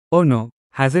Oh no,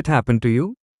 has it happened to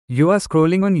you? You are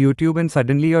scrolling on YouTube and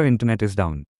suddenly your internet is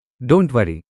down. Don't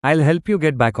worry, I'll help you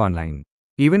get back online.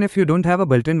 Even if you don't have a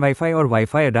built-in Wi-Fi or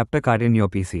Wi-Fi adapter card in your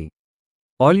PC.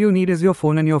 All you need is your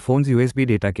phone and your phone's USB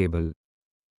data cable.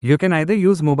 You can either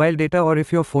use mobile data, or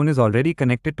if your phone is already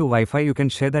connected to Wi-Fi, you can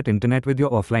share that internet with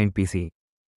your offline PC.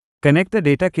 Connect the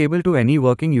data cable to any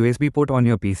working USB port on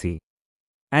your PC.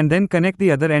 And then connect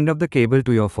the other end of the cable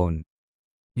to your phone.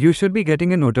 You should be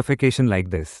getting a notification like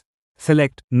this.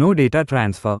 Select No Data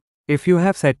Transfer if you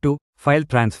have set to File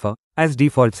Transfer as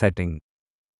default setting.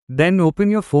 Then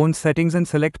open your phone's settings and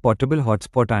select Portable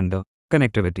Hotspot under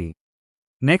Connectivity.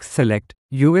 Next select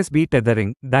USB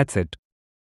Tethering, that's it.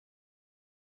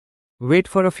 Wait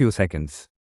for a few seconds.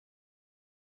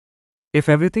 If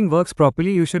everything works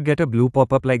properly, you should get a blue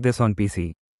pop-up like this on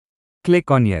PC.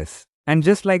 Click on Yes. And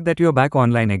just like that, you're back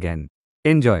online again.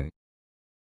 Enjoy.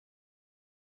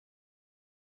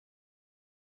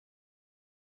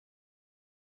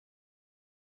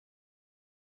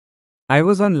 I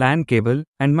was on LAN cable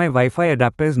and my Wi-Fi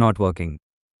adapter is not working.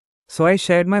 So I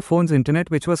shared my phone's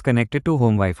internet, which was connected to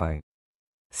home Wi-Fi.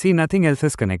 See, nothing else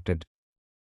is connected.